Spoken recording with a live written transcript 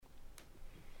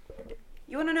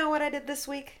You want to know what I did this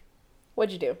week?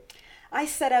 What'd you do? I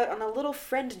set out on a little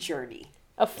friend journey.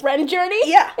 A friend journey?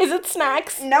 Yeah. Is it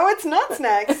snacks? No, it's not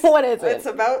snacks. What is it? It's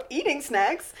about eating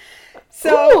snacks.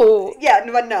 So, Ooh. yeah,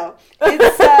 but no.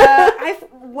 It's,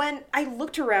 I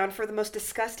looked around for the most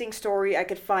disgusting story I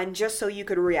could find just so you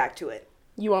could react to it.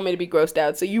 You want me to be grossed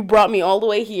out, so you brought me all the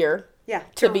way here Yeah.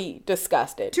 to be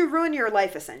disgusted. To ruin your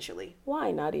life, essentially.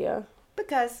 Why, Nadia?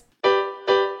 Because...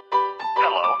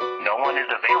 Hello, no one is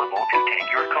available to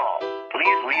take your call.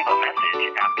 Please leave a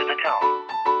message after the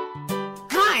tone.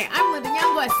 Hi, I'm Linda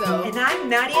Youngwesso. And I'm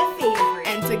Nadia Favorite.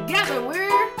 And together we're...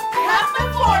 Have the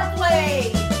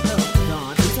foreplay! Oh,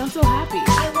 God, you sound so happy.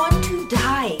 I want to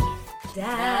die.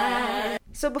 Die.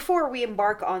 So before we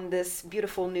embark on this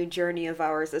beautiful new journey of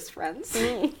ours as friends,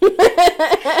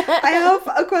 I have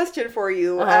a question for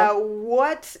you.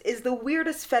 What is the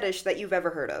weirdest fetish that you've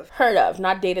ever heard of? Heard of,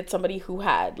 not dated somebody who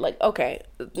had. Like, okay.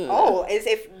 Oh, as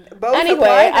if both Anyway,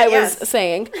 apply, then I yes. was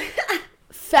saying,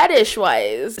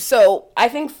 fetish-wise, so I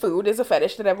think food is a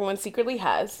fetish that everyone secretly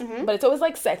has, but it's always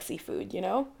like sexy food, you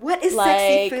know? What is like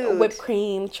sexy food? Whipped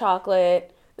cream,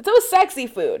 chocolate. It's always sexy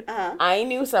food. Uh-huh. I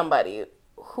knew somebody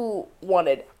who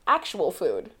wanted actual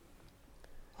food.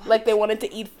 What? Like they wanted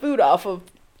to eat food off of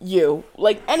you.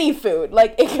 Like any food.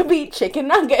 Like it could be chicken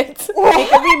nuggets. What? It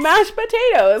could be mashed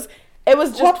potatoes. It was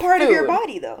just What part of your food.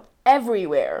 body, though?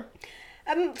 Everywhere.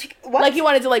 What? Like he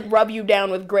wanted to like rub you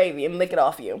down with gravy and lick it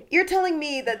off you. You're telling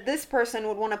me that this person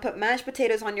would want to put mashed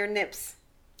potatoes on your nips.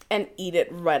 And eat it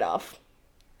right off.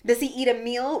 Does he eat a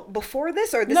meal before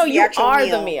this, or this No, is the you actual are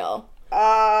meal? the meal.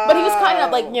 But he was kind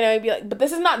of like, you know, he'd be like, but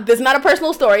this is not a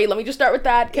personal story. Let me just start with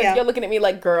that, because Yeah. you're looking at me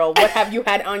like, girl, what have you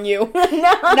had on you? No,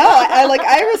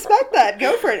 I respect that.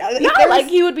 Go for it. No, like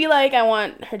he would be like, I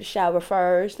want her to shower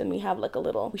first, and we have like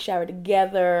we shower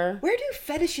together. Where do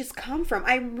fetishes come from?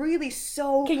 I'm really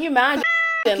so... Can you imagine,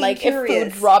 like, curious.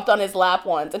 if food dropped on his lap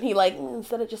once, and he like,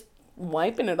 instead of just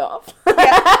wiping it off.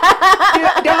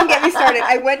 Don't get me started.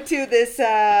 I went to this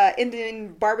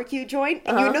Indian barbecue joint,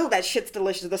 and you know that shit's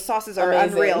delicious. The sauces are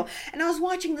Amazing. unreal. And I was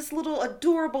watching this little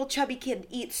adorable chubby kid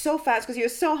eat so fast because he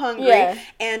was so hungry. Yeah.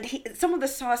 And some of the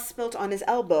sauce spilt on his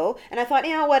elbow. And I thought,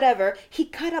 yeah, whatever. He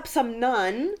cut up some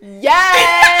naan.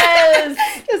 Yes!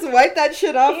 Just wiped that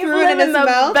shit off, He's threw it in his living the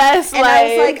mouth. best and I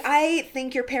was life. like, I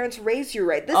think your parents raised you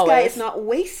right. This guy Always. is not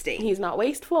wasting. He's not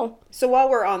wasteful. So while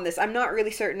we're on this, I'm not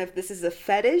really certain if this is a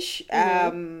fetish,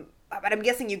 but I'm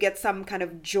guessing you get some kind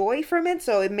of joy from it.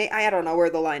 So I don't know where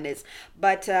the line is.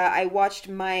 But I watched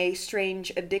My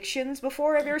Strange Addictions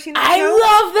before. Have you ever seen that show? I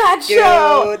love that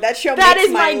show. Dude, that show That makes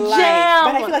is my life. jam.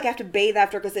 But I feel like I have to bathe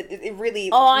after because it really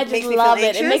Oh, I makes just me love feel it.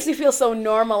 anxious. It makes me feel so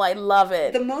normal. I love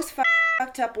it. The most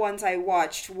fucked up ones I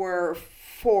watched were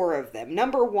 4 of them.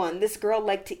 Number 1, this girl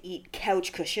liked to eat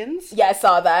couch cushions. Yeah, I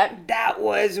saw that. That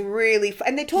was really fun.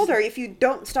 And they told her, if you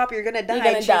don't stop, you're gonna die. You're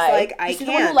gonna and she's die. like, I Is she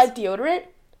can't. the one who liked deodorant?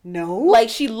 No. Like,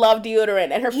 she loved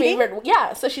deodorant, and her Eating? favorite,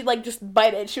 yeah, so she'd, like, just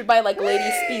bite it. She would buy, like,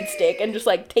 Lady Speed Stick and just,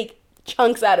 like, take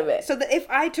chunks out of it. So if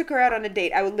I took her out on a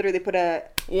date, I would literally put a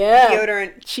Yeah.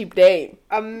 deodorant. Cheap date.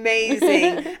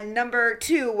 Amazing. Number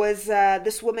 2 was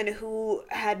this woman who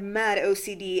had mad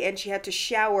OCD, and she had to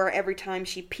shower every time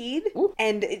she peed. Ooh.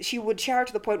 And she would shower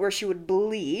to the point where she would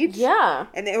bleed. Yeah.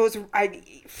 And it was,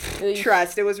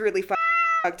 it was really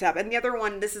fucked up. And the other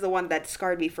one, this is the one that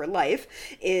scarred me for life,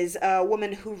 is a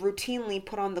woman who routinely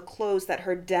put on the clothes that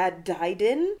her dad died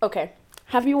in. Okay.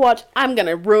 Have you watched I'm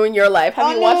Gonna Ruin Your Life? Have Oh,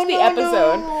 you no, watched the no,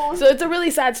 episode? no. So it's a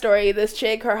really sad story. This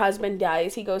chick, her husband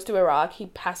dies. He goes to Iraq. He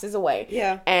passes away.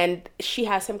 Yeah. And she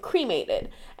has him cremated.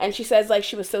 And she says, like,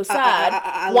 she was so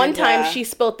sad. One Linda. time she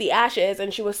spilt the ashes,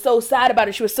 and she was so sad about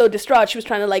it. She was so distraught. She was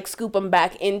trying to, like, scoop them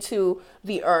back into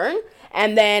the urn.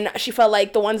 And then she felt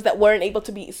like the ones that weren't able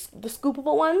to be the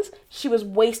scoopable ones, she was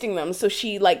wasting them. So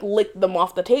she, like, licked them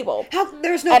off the table.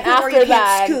 There's no And point where after you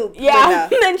that, can't scoop. yeah. Linda.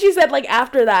 And then she said, like,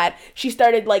 after that, she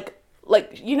started, like,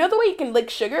 you know the way you can lick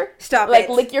sugar? Stop like,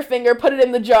 it. lick your finger, put it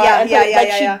in the jar, Yeah, and yeah, put it, yeah, like,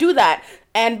 yeah, she'd yeah. do that.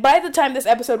 And by the time this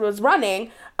episode was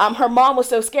running, her mom was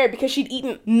so scared because she'd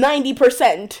eaten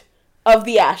 90% of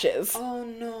the ashes. Oh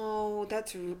no,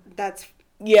 that's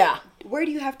Yeah. where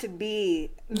do you have to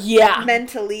be Yeah.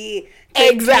 mentally to do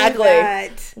Exactly.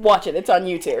 that? Watch it. It's on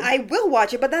YouTube. I will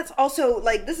watch it, but that's also,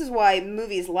 like, this is why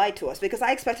movies lie to us, because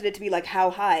I expected it to be like How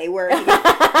High, where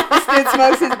this dude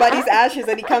smokes his buddy's ashes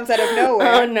and he comes out of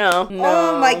nowhere. Oh, no.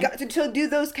 Oh my god. So do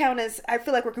those count as, I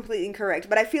feel like we're completely incorrect,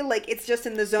 but I feel like it's just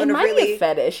in the zone It of might really... be a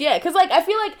fetish, yeah. Because, like, I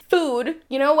feel like food,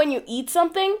 you know, when you eat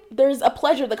something, there's a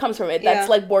pleasure that comes from it that's,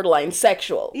 Yeah. like, borderline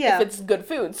sexual. Yeah. If it's good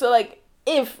food. So, like,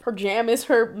 if her jam is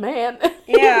her man.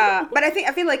 Yeah, but I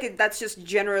feel like that's just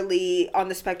generally on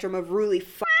the spectrum of really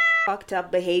fucked fucked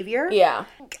up behavior. Yeah.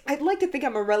 I'd like to think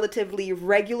I'm a relatively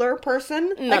regular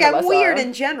person. None like, of I'm us weird are.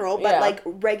 in general, but Yeah. like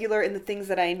regular in the things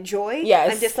that I enjoy.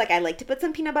 Yes. I'm just like, I like to put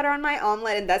some peanut butter on my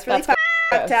omelet, and that's really That's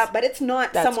fucked gross. up, but it's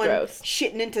not That's someone gross.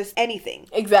 shitting into anything.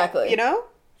 Exactly. You know?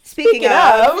 Speaking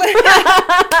of.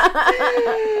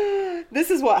 This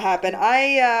is what happened.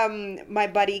 My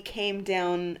buddy came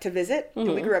down to visit.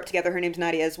 And we grew up together. Her name's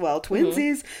Nadia as well.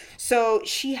 Twinsies. So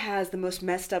she has the most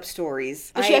messed up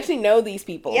stories. Does she actually know these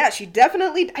people? Yeah, she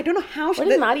definitely, I don't know how Where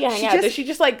does Nadia hang out? Does she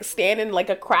just like stand in like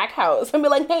a crack house and be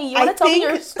like, hey, you want to tell me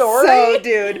your story? So,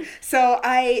 dude. So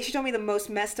she told me the most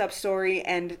messed up story,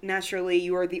 and naturally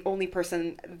you are the only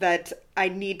person that I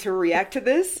need to react to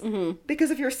this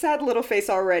because of your sad little face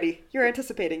already. You're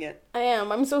anticipating it. I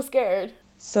am. I'm so scared.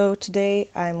 So today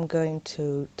I'm going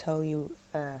to tell you,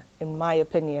 in my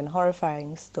opinion,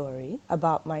 horrifying story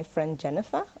about my friend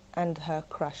Jennifer and her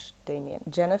crush Damien.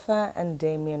 Jennifer and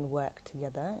Damien worked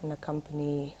together in a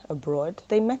company abroad.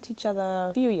 They met each other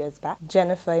a few years back.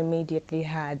 Jennifer immediately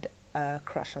had a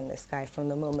crush on this guy from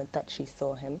the moment that she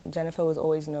saw him. Jennifer was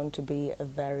always known to be a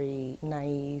very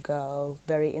naive girl,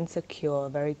 very insecure,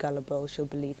 very gullible. She'll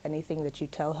believe anything that you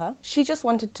tell her. She just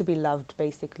wanted to be loved,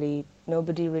 basically.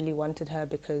 Nobody really wanted her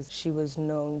because she was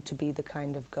known to be the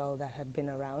kind of girl that had been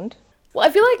around. Well, I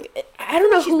feel like, I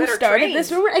don't know She's who better started trained. this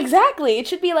rumor. Exactly. It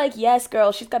should be like, yes,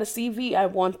 girl, she's got a CV. I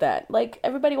want that. Like,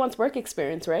 everybody wants work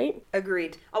experience, right?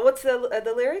 Agreed. Oh, what's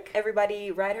the lyric? Everybody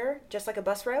ride her just like a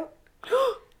bus route?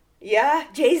 Yeah,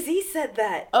 Jay-Z said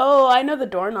that. Oh, I know the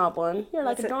doorknob one. You're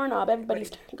like What's a it? doorknob.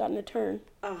 Everybody's gotten a turn.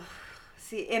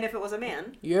 See, and if it was a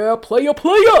man, Yeah, playa.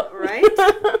 right?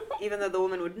 Even though the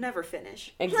woman would never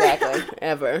finish. Exactly.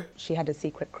 Ever. She had a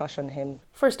secret crush on him.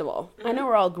 First of all, I know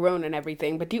we're all grown and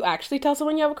everything, but do you actually tell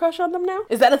someone you have a crush on them now?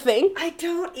 Is that a thing? I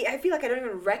feel like I don't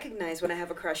even recognize when I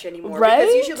have a crush anymore. Right?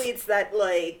 Because usually it's that,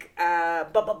 like, ba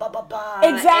ba ba ba ba.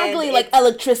 Exactly, and like it's-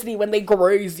 electricity when they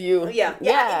graze you. Yeah.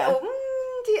 Yeah.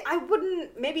 I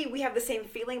wouldn't, maybe we have the same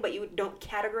feeling, but you don't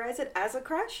categorize it as a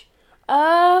crush?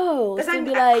 Oh, Because so I'm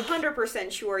be like,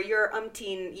 100% sure you're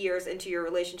umpteen years into your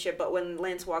relationship, but when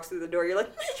Lance walks through the door, you're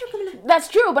like, you're coming in. that's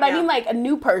true, but I Yeah. mean like a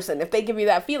new person, if they give you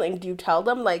that feeling, do you tell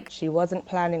them like, She wasn't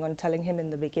planning on telling him in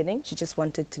the beginning. She just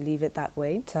wanted to leave it that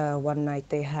way. One night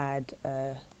they had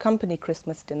a company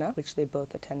Christmas dinner, which they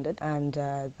both attended, and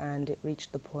it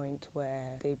reached the point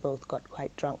where they both got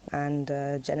quite drunk. And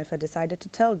Jennifer decided to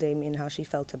tell Damien how she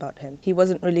felt about him. He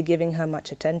wasn't really giving her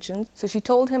much attention, so she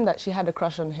told him that she had a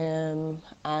crush on him,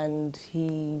 and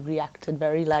he reacted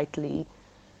very lightly,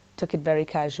 took it very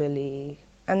casually,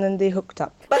 and then they hooked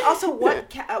up. But also, what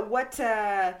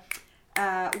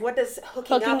does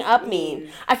hooking up mean?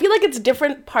 I feel like it's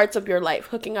different parts of your life.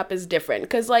 Hooking up is different.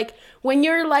 Because, like, when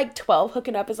you're, like, 12,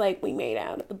 hooking up is like, we made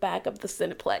out at the back of the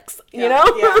Cineplex. You know?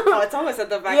 Yeah. Oh, it's always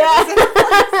at the back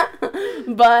of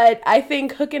the But I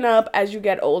think hooking up as you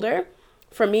get older,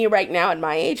 for me right now at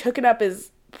my age, hooking up is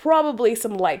probably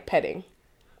some light petting.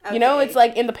 You know, Okay. it's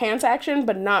like in the pants action,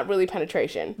 but not really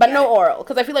penetration. But no oral.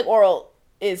 Because I feel like oral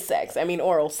is sex. I mean,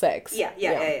 oral sex.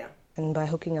 Yeah. And by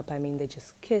hooking up, I mean they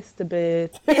just kissed a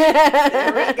bit,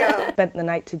 There we go. spent the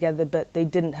night together, but they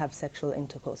didn't have sexual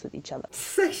intercourse with each other.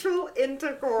 Sexual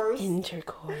intercourse.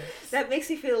 Intercourse. That makes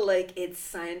me feel like it's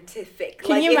scientific.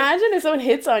 Can you imagine if someone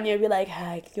hits on you and be like,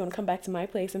 hi, you want to come back to my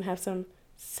place and have some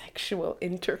sexual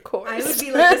intercourse? I would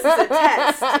be like, this is a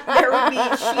test. There would be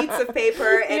sheets of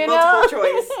paper and multiple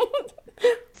choice.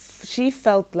 She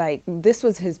felt like this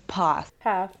was his path.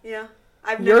 Half. Yeah.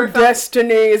 I've Your never felt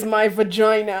destiny is my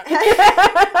vagina.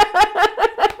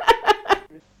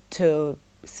 To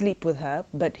sleep with her,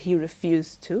 but he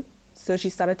refused to. So she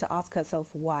started to ask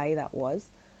herself why that was.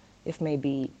 If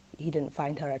maybe he didn't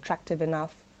find her attractive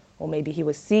enough, or maybe he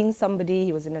was seeing somebody,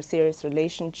 he was in a serious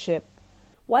relationship.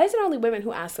 Why is it only women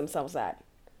who ask themselves that?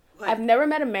 What? I've never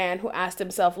met a man who asked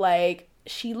himself, like,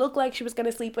 she looked like she was going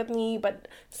to sleep with me, but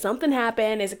something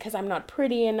happened. Is it because I'm not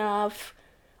pretty enough?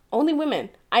 Only women.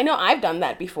 I know I've done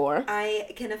that before.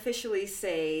 I can officially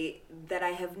say that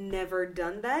I have never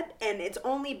done that, and it's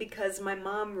only because my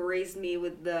mom raised me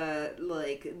with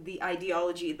the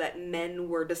ideology that men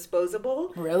were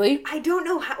disposable. Really? I don't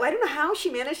know how she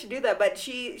managed to do that, but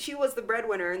she was the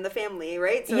breadwinner in the family,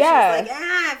 right? So Yeah. she's like,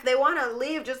 if they want to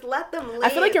leave, just let them leave. I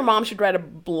feel like your mom should write a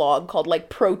blog called, like,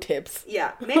 Pro Tips.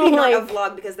 Yeah, maybe not Like- a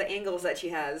vlog because the angles that she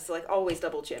has, like, always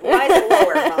double chin. Why is it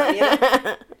lower, Mom? You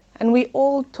know? And we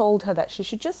all told her that she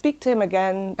should just speak to him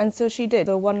again, and so she did.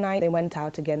 So one night they went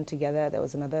out again together. There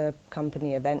was another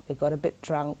company event. They got a bit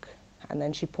drunk, and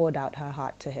then she poured out her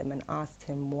heart to him and asked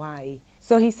him why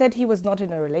So he said he was not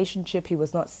in a relationship, he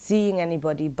was not seeing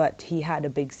anybody, but he had a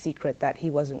big secret that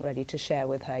he wasn't ready to share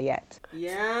with her yet.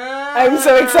 Yeah. I'm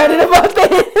so excited about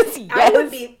this. Yes. I would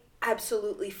be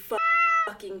absolutely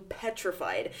fucking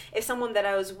petrified if someone that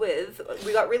I was with,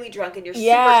 we got really drunk and you're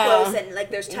super close and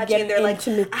like there's touching Get and they're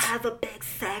intimate. like, I have a big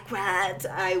secret.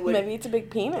 I would. Maybe it's a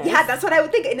big penis. Yeah, that's what I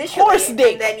would think initially. Horse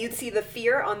dick. And then you'd see the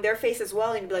fear on their face as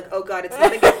well and you'd be like, oh god, it's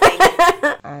not a good thing.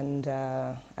 And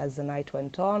as the night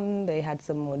went on, they had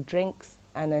some more drinks,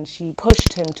 and then she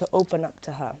pushed him to open up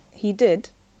to her. He did.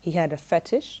 He had a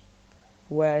fetish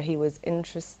where he was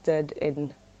interested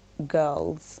in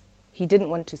girls. He didn't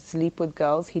want to sleep with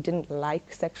girls. He didn't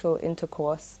like sexual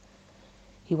intercourse.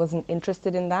 He wasn't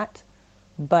interested in that.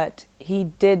 But he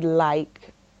did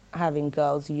like having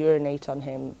girls urinate on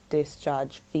him,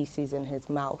 discharge feces in his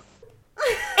mouth.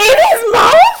 In his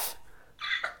mouth?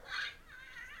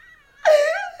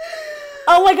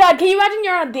 Oh my god, can you imagine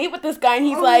you're on a date with this guy and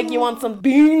he's like, you want some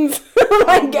beans?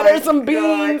 Like, get her some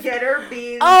beans. God, get her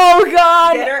beans. Oh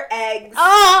god. Get her eggs.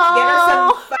 Oh. Get her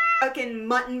some fucking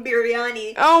mutton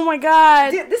biryani. Oh my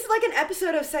god. Dude, this is like an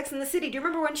episode of Sex and the City. Do you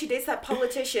remember when she dates that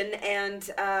politician and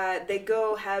they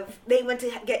went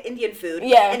to get Indian food?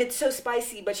 Yeah. And it's so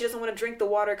spicy, but she doesn't want to drink the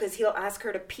water because he'll ask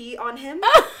her to pee on him.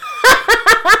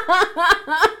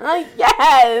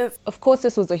 Yes. Of course,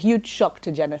 this was a huge shock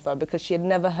to Jennifer because she had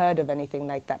never heard of anything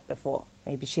like that before.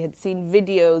 Maybe she had seen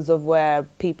videos of where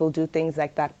people do things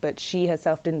like that, but she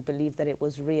herself didn't believe that it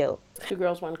was real. 2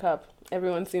 Girls, 1 Cup.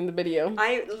 Everyone's seen the video.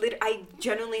 I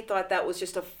genuinely thought that was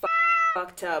just a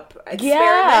fucked up experiment,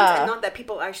 Yeah. and not that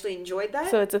people actually enjoyed that.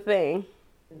 So it's a thing.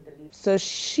 So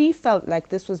she felt like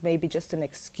this was maybe just an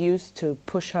excuse to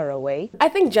push her away. I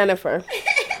think Jennifer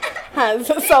has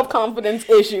self-confidence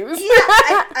issues.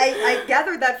 I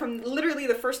gathered that from literally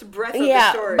the first breath of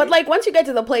the story. But like once you get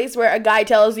to the place where a guy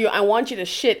tells you, I want you to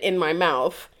shit in my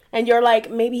mouth, and you're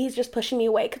like, maybe he's just pushing me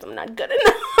away because I'm not good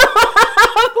enough.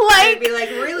 I'd Like, be like,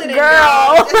 reel it in,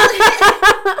 girl.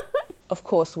 Of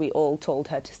course, we all told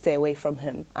her to stay away from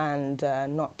him and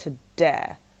not to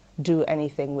dare do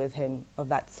anything with him of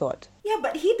that sort. Yeah,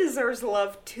 but he deserves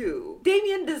love too.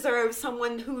 Damien deserves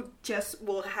someone who just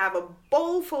will have a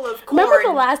bowl full of corn. Remember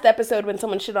the last episode when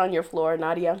someone shit on your floor,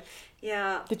 Nadia?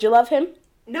 Yeah. Did you love him?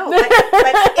 No, but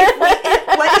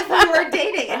what if we were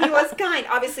dating and he was kind?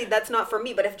 Obviously, that's not for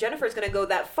me, but if Jennifer's going to go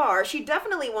that far, she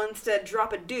definitely wants to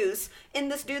drop a deuce in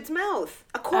this dude's mouth.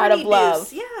 A corny Out of love.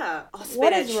 deuce. Yeah. Oh, spinach.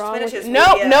 What is wrong Spinach with is you?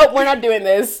 Nope, really, nope, we're not doing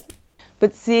this.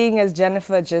 But seeing as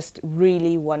Jennifer just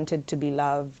really wanted to be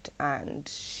loved and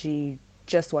she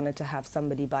just wanted to have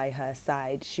somebody by her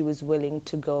side, she was willing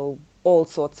to go all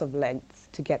sorts of lengths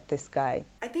to get this guy.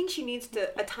 I think she needs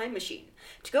a time machine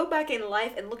to go back in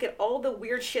life and look at all the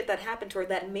weird shit that happened to her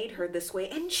that made her this way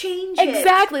and change it.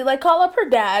 Exactly, like call up her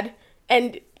dad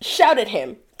and shout at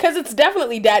him. Because it's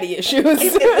definitely daddy issues.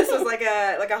 If this was like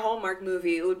a Hallmark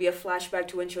movie, it would be a flashback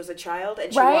to when she was a child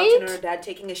and she walked in on her dad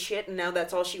taking a shit and now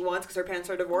that's all she wants because her parents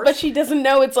are divorced. But she doesn't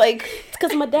know it's like, it's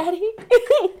because of my daddy.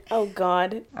 Oh,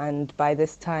 God. And by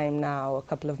this time now, a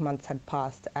couple of months had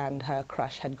passed and her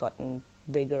crush had gotten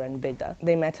bigger and bigger.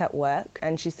 They met at work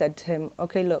and she said to him,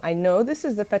 okay, look, I know this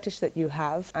is the fetish that you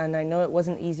have and I know it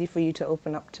wasn't easy for you to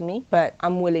open up to me, but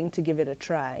I'm willing to give it a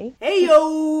try. Hey,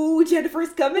 yo,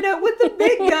 Jennifer's coming out with the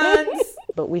big guns.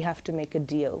 But we have to make a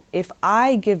deal. If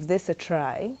I give this a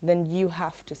try, then you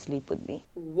have to sleep with me.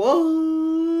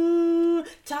 Whoa.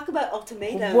 Talk about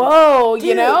ultimatum. Whoa, you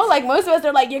Dude. know? Like, most of us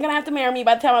are like, you're going to have to marry me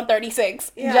by the time I'm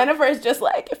 36. Yeah. Jennifer is just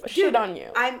like, if I Dude, shit on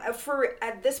you.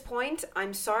 At this point,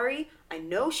 I'm sorry. I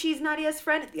know she's Nadia's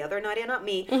friend, the other Nadia, not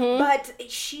me, Mm-hmm.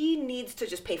 but she needs to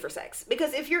just pay for sex.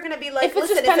 Because if you're going to be like, If it's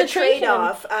listen, just it's a penetration.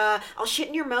 trade-off, I'll shit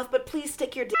in your mouth, but please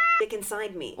stick your dick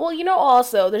inside me. Well, you know,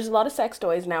 also, there's a lot of sex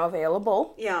toys now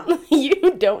available. Yeah.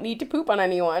 You don't need to poop on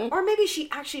anyone. Or maybe she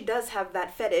actually does have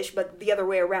that fetish, but the other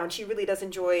way around. She really does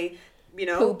enjoy, you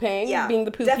know... Pooping, being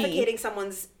the poopy. defecating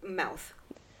someone's mouth.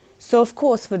 So of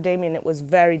course for Damien it was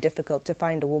very difficult to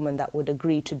find a woman that would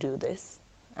agree to do this.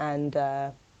 And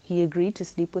he agreed to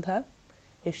sleep with her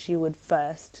if she would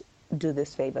first do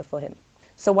this favor for him.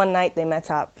 So one night they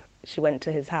met up. She went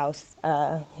to his house.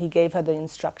 He gave her the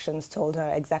instructions, told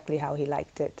her exactly how he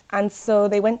liked it. And so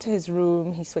they went to his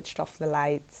room. He switched off the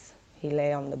lights. He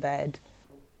lay on the bed.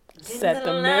 Set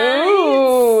the lights.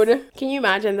 mood. Can you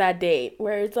imagine that date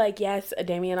where it's like, yes,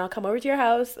 Damien, I'll come over to your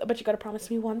house, but you gotta promise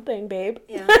me one thing, babe.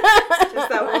 Yeah. Just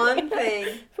that one thing.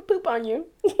 If I poop on you.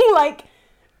 Like,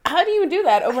 how do you do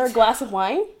that? Over a glass of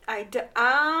wine? I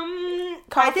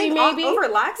Coffee, think maybe? over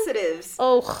laxatives.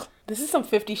 Oh, this is some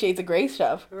 50 Shades of Grey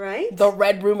stuff. Right? The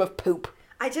Red Room of Poop.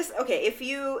 Okay, if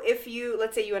you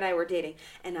let's say you and I were dating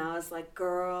and I was like,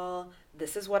 girl,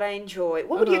 this is what I enjoy.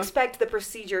 What would you expect the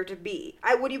procedure to be?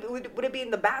 Would it be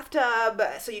in the bathtub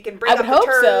so you can bring I up would the hope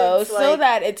turds, so, so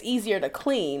that it's easier to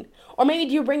clean. Or maybe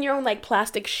do you bring your own like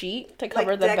plastic sheet to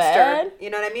cover like the Dexter, bed? you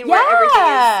know what I mean? Yeah. Where everything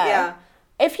is, yeah.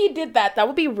 If he did that, that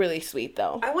would be really sweet,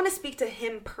 though. I want to speak to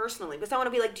him personally because I want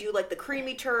to be like, do you like the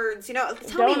creamy turds? You know,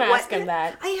 Don't ask him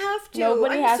that. I have to.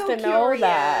 Nobody I'm has so to know curious.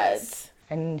 that.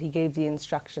 And he gave the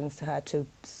instructions to her to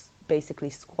basically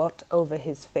squat over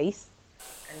his face.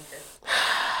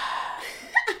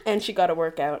 And she got a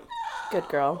workout. Good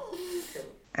girl.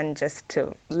 And just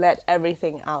to let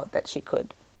everything out that she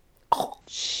could.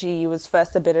 She was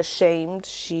first a bit ashamed.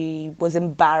 She was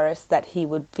embarrassed that he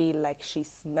would feel like she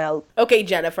smelled. Okay,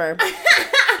 Jennifer.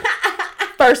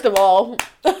 First of all,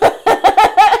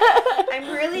 I'm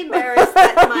really embarrassed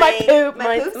that my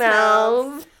poop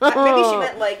smells. Maybe she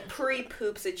meant like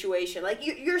pre-poop situation. Like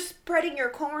you're spreading your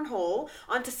cornhole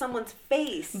onto someone's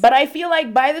face. but I feel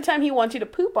like by the time he wants you to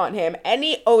poop on him,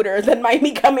 any odor that might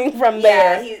be coming from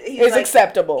there he's is like,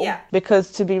 acceptable. Yeah.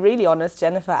 Because to be really honest,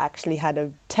 Jennifer actually had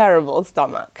a terrible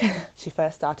stomach. She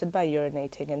first started by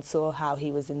urinating and saw how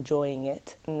he was enjoying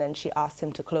it. And then she asked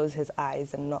him to close his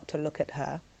eyes and not to look at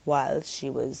her while she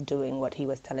was doing what he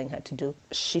was telling her to do.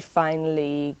 She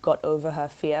finally got over her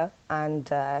fear and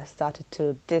started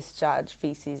to discharge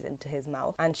feces into his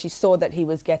mouth. And she saw that he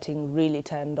was getting really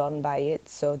turned on by it,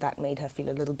 so that made her feel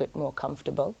a little bit more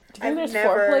comfortable. Do you think I've there's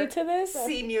never foreplay to this?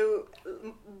 seen you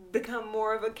become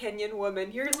more of a Kenyan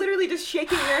woman. You're literally just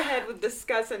shaking your head with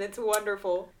disgust, and it's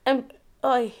wonderful.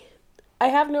 I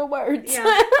have no words.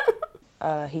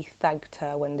 Yeah. He thanked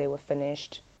her when they were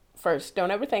finished. First, don't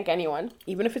ever thank anyone,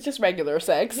 even if it's just regular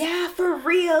sex. Yeah, for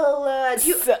real.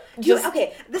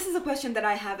 Okay, this is a question that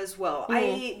I have as well.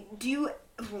 Do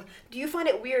you find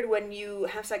it weird when you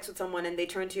have sex with someone and they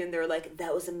turn to you and they're like,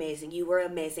 that was amazing, you were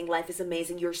amazing, life is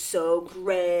amazing, you're so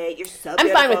great, you're so beautiful.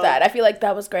 I'm fine with that. I feel like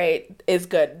that was great is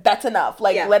good. That's enough.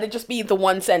 Like, let it just be the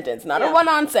one sentence, not a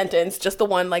run-on sentence, just the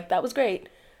one, like, that was great.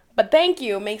 But thank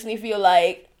you makes me feel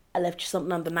like, I left you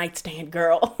something on the nightstand,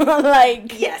 girl.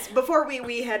 Like, yes, before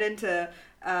we head into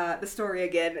the story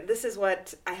again, this is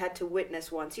what I had to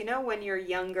witness once. You know, when you're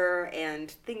younger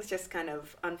and things just kind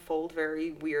of unfold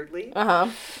very weirdly.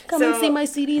 Come and see my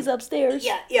CDs upstairs.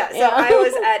 Yeah. So I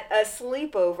was at a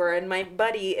sleepover and my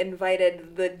buddy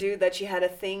invited the dude that she had a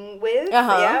thing with.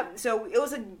 Yeah. So it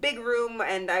was a big room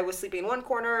and I was sleeping in one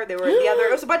corner. They were in the other.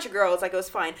 It was a bunch of girls. Like, it was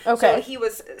fine. Okay. So he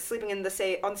was sleeping on the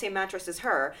same mattress as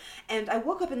her. And I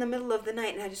woke up in the middle of the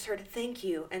night and I just heard, thank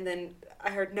you. And then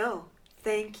I heard, no.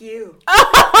 Thank you.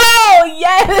 Oh,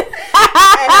 yes!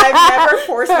 And I've never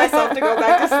forced myself to go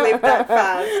back to sleep that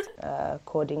fast.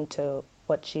 According to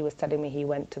what she was telling me, he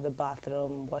went to the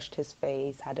bathroom, washed his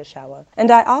face, had a shower. And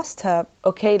I asked her,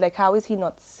 okay, like, how is he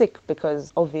not sick?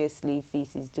 Because obviously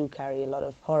feces do carry a lot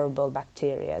of horrible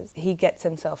bacteria. He gets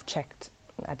himself checked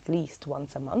at least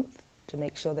once a month to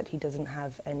make sure that he doesn't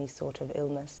have any sort of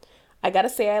illness. I gotta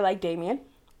say I like Damien.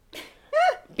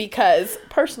 Because,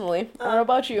 personally, I don't know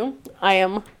about you, I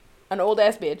am an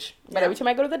old-ass bitch. But every time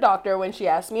I go to the doctor, when she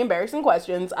asks me embarrassing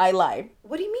questions, I lie.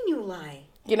 What do you mean you lie?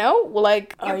 You know? Well,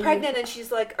 like, you're pregnant and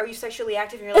she's like, are you sexually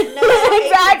active? And you're like, no.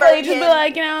 Exactly. Just be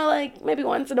like, you know, like, maybe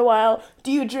once in a while.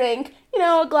 Do you drink, you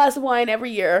know, a glass of wine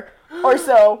every year or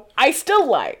so? I still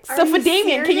lie. So for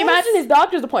Damien, can you imagine his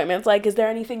doctor's appointments? Like, is there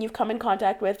anything you've come in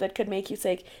contact with that could make you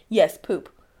say, yes, poop?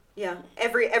 Yeah,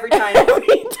 every time.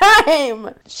 Every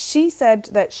time. She said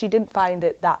that she didn't find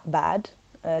it that bad,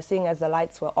 seeing as the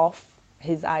lights were off,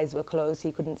 his eyes were closed,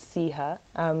 he couldn't see her.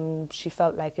 She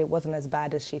felt like it wasn't as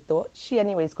bad as she thought. She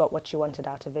anyways got what she wanted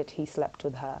out of it. He slept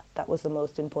with her. That was the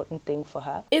most important thing for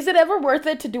her. Is it ever worth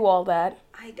it to do all that?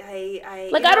 I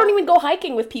don't even go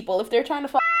hiking with people if they're trying to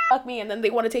fuck me and then they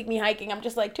want to take me hiking. I'm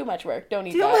just like, too much work. Don't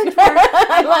need that.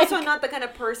 I'm also not the kind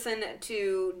of person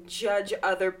to judge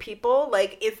other people.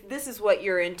 Like, if this is what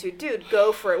you're into, dude,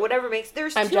 go for it. Whatever makes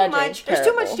there's too much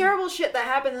terrible shit that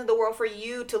happens in the world for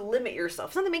you to limit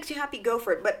yourself. If something makes you happy, go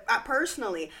for it. But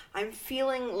personally, I'm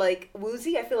feeling like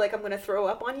woozy. I feel like I'm gonna throw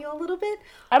up on you a little bit.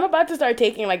 I'm about to start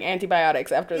taking like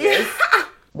antibiotics after this.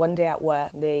 One day at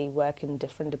work, they work in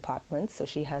different departments, so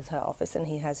she has her office and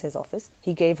he has his office.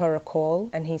 He gave her a call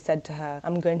and he said to her,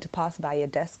 I'm going to pass by your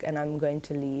desk and I'm going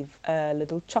to leave a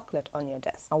little chocolate on your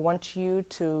desk. I want you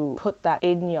to put that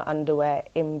in your underwear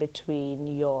in between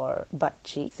your butt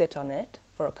cheeks, sit on it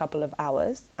for a couple of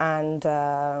hours, and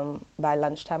by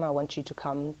lunchtime I want you to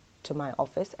come to my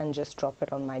office and just drop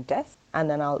it on my desk and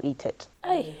then I'll eat it.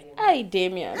 Hey,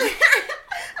 Damien.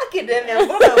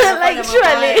 Like,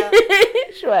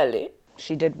 Surely.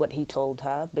 she did what he told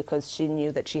her because she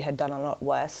knew that she had done a lot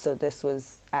worse. So this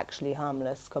was actually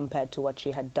harmless compared to what she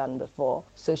had done before.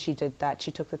 So she did that.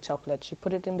 She took the chocolate, she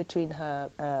put it in between her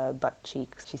butt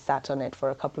cheeks. She sat on it for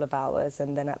a couple of hours,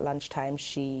 and then at lunchtime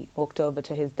she walked over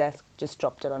to his desk, just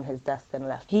dropped it on his desk and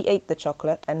left. He ate the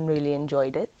chocolate and really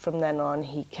enjoyed it. From then on,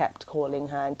 he kept calling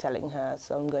her and telling her,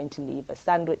 so I'm going to leave a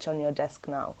sandwich on your desk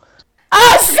now.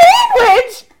 A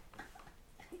sandwich?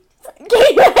 Can you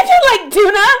imagine, like,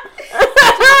 tuna?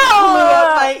 Blew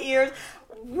up my ears.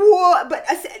 Whoa, but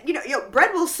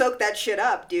bread will soak that shit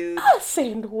up, dude. A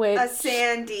sandwich. A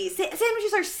sandy.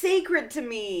 Sandwiches are sacred to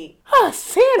me. A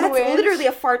sandwich. That's literally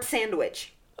a fart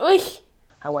sandwich. Oy.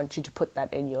 I want you to put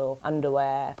that in your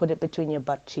underwear, put it between your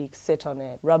butt cheeks, sit on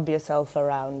it, rub yourself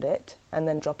around it, and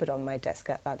then drop it on my desk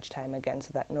at lunchtime again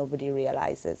so that nobody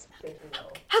realizes.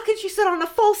 How can she sit on a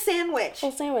full sandwich?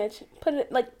 Full sandwich. Put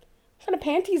it, like, what kind of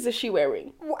panties is she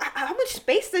wearing? How much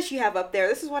space does she have up there?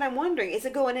 This is what I'm wondering. Is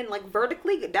it going in, like,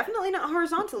 vertically? Definitely not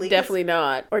horizontally. Definitely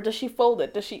not. Or does she fold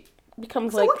it? Does she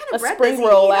becomes So like what kind a of bread spring does he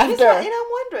roll eat? after? I'm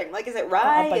wondering. Like, is it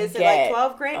rye? A Is it like baguette.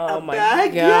 12 grain? Oh a my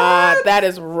baguette? god, that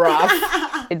is rough.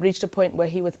 It reached a point where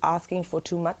he was asking for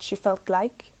too much, she felt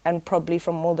like, and probably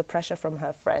from all the pressure from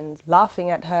her friends, laughing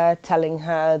at her, telling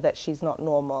her that she's not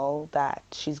normal, that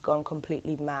she's gone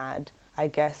completely mad. I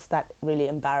guess that really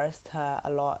embarrassed her a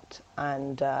lot,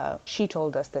 and she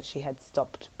told us that she had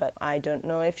stopped, but I don't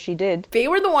know if she did. They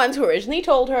were the ones who originally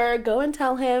told her, go and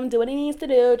tell him, do what he needs to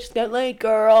do, just get late,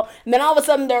 girl. And then all of a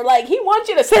sudden they're like, he wants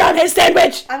you to sit on his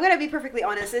sandwich. I'm gonna be perfectly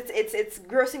honest. It's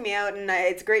grossing me out, and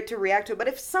it's great to react to it. But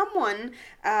if someone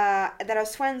that I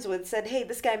was friends with said, "Hey,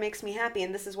 this guy makes me happy,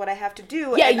 and this is what I have to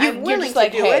do," Yeah, and you're I'm willing just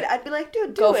like, to do "Hey, it," I'd be like,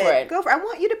 "Dude, go for it. Go for it. I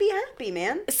want you to be happy,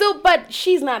 man." So, but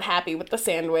she's not happy with the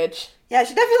sandwich. Yeah,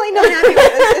 she's definitely not happy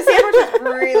with it. The sandwich is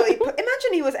really.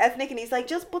 Imagine he was ethnic, and he's like,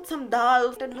 "Just put some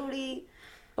dal, tandoori."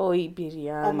 Oy,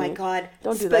 biryani. Oh my god,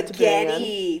 Don't do that to biryani.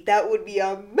 spaghetti. That would be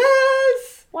a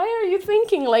mess. Why are you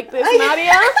thinking like this,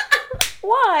 Nadia?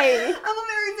 Why? I'm a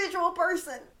very visual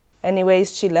person.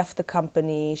 Anyways, she left the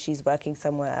company. She's working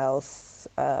somewhere else.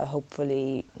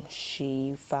 Hopefully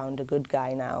she found a good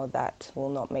guy now that will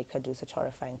not make her do such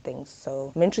horrifying things.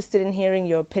 So I'm interested in hearing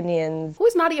your opinions. Who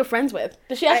is Nadia friends with?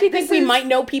 Does she actually think this we is- might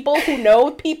know people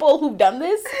who've done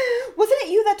this? Wasn't it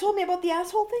you that told me about the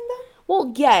asshole thing, though?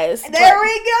 Well, yes. There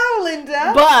we go,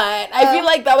 Linda. But I feel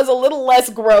like that was a little less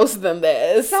gross than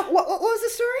this. So, what was the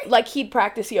story? Like, he'd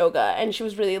practice yoga, and she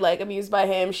was really, like, amused by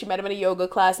him. She met him in a yoga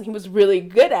class, and he was really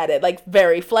good at it, like,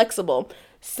 very flexible.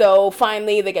 So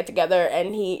finally they get together,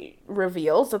 and he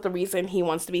reveals that the reason he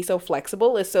wants to be so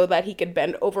flexible is so that he could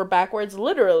bend over backwards,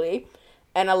 literally,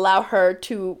 and allow her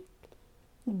to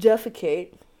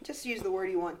defecate, Just use the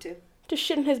word you want to. to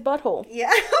shit in his butthole.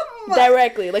 Yeah.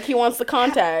 Directly, like he wants the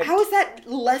contact. How is that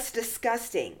less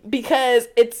disgusting? Because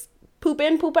it's poop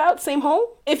in, poop out, same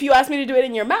hole. If you ask me to do it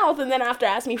in your mouth, and then after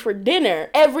ask me for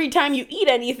dinner, every time you eat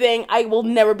anything, I will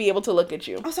never be able to look at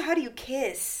you. Also, how do you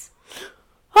kiss?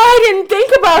 I didn't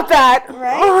think about that.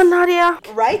 Right? Oh, Nadia.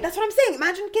 Right? That's what I'm saying.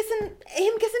 Imagine him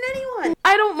kissing anyone.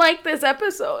 I don't like this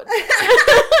episode.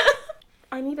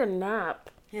 I need a nap.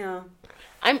 Yeah.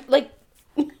 I'm like,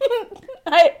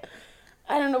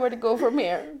 I don't know where to go from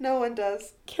here. No one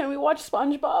does. Can we watch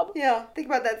SpongeBob? Yeah. Think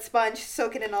about that sponge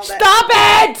soaking in all that. Stop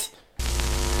it!